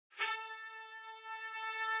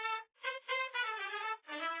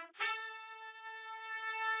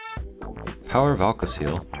Power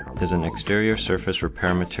Valkaseal is an exterior surface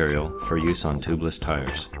repair material for use on tubeless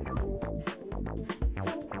tires.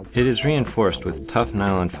 It is reinforced with tough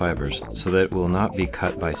nylon fibers so that it will not be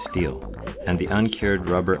cut by steel, and the uncured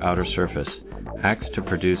rubber outer surface acts to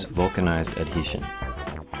produce vulcanized adhesion.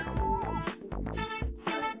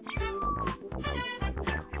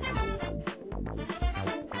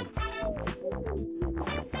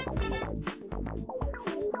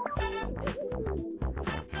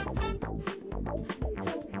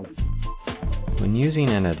 When using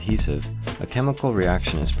an adhesive, a chemical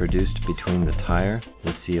reaction is produced between the tire,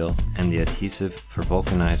 the seal, and the adhesive for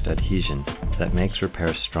vulcanized adhesion that makes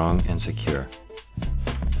repairs strong and secure.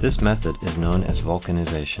 This method is known as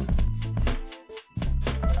vulcanization.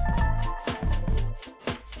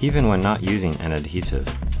 Even when not using an adhesive,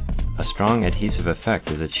 a strong adhesive effect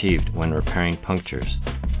is achieved when repairing punctures,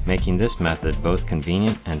 making this method both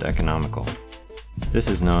convenient and economical. This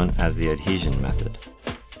is known as the adhesion method.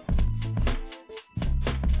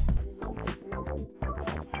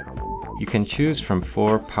 You can choose from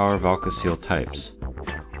 4 Power Valkaseal types: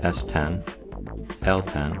 S10,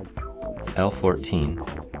 L10,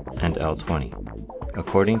 L14, and L20,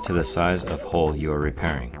 according to the size of hole you are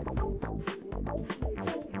repairing.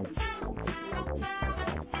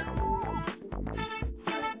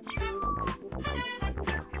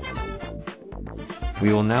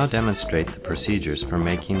 We will now demonstrate the procedures for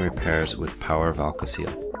making repairs with Power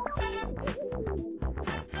Valkaseal.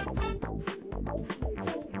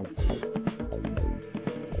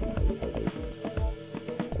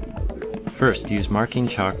 First, use marking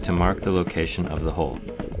chalk to mark the location of the hole.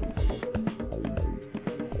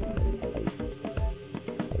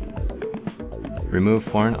 Remove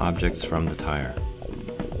foreign objects from the tire.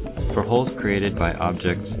 For holes created by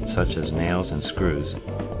objects such as nails and screws,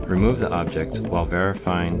 remove the objects while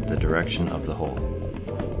verifying the direction of the hole.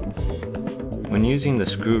 When using the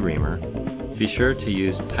screw reamer, be sure to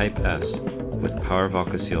use Type S with Power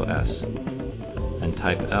Valkaseal S and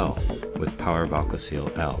Type L with Power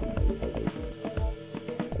Valkaseal L.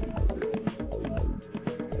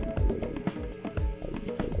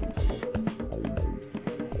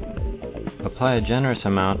 Apply a generous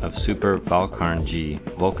amount of Super Valkarn G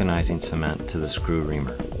vulcanizing cement to the screw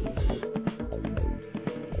reamer.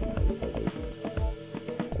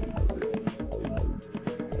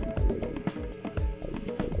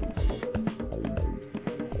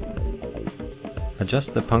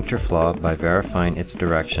 Adjust the puncture flaw by verifying its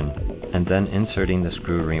direction and then inserting the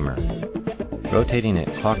screw reamer, rotating it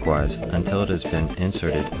clockwise until it has been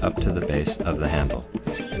inserted up to the base of the handle.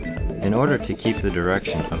 In order to keep the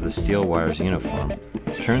direction of the steel wires uniform,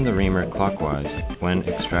 turn the reamer clockwise when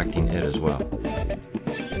extracting it as well.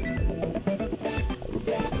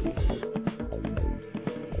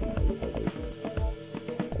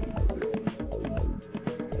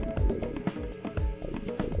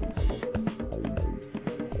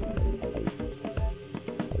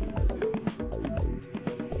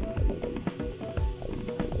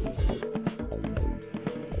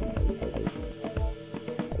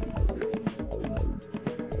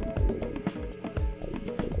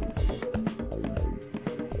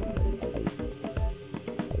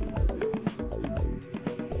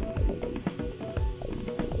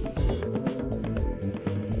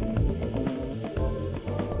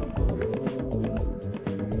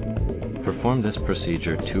 Perform this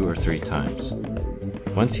procedure 2 or 3 times.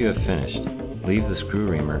 Once you have finished, leave the screw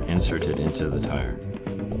reamer inserted into the tire.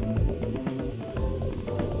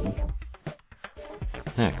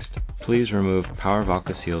 Next, please remove Power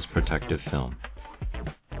Valkaseal's protective film.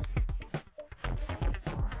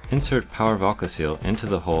 Insert Power Valkaseal into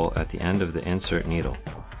the hole at the end of the insert needle,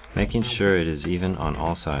 making sure it is even on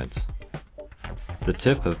all sides. The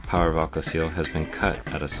tip of Power Valkaseal has been cut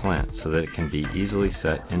at a slant so that it can be easily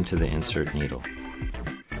set into the insert needle.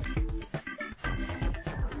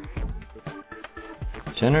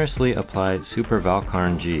 Generously apply Super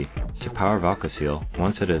Valkarn G to Power Valkaseal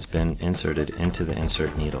once it has been inserted into the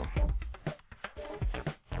insert needle.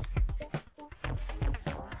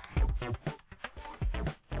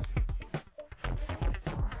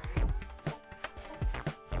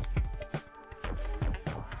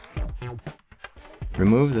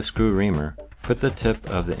 Remove the screw reamer, put the tip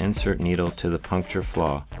of the insert needle to the puncture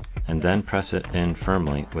flaw, and then press it in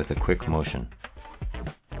firmly with a quick motion.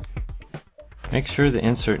 Make sure the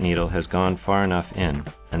insert needle has gone far enough in,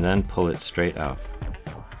 and then pull it straight out.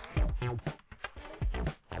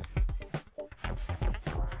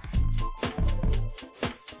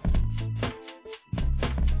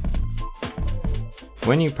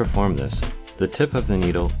 When you perform this, the tip of the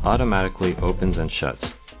needle automatically opens and shuts,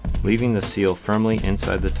 leaving the seal firmly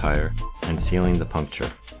inside the tire and sealing the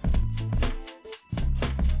puncture.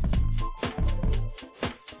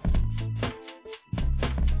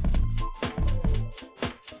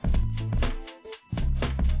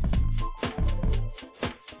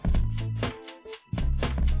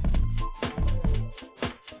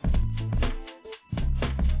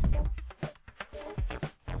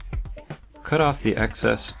 Cut off the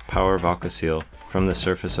excess power Valkaseal from the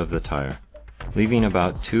surface of the tire, leaving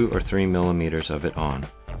about 2 or 3 millimeters of it on,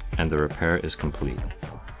 and the repair is complete.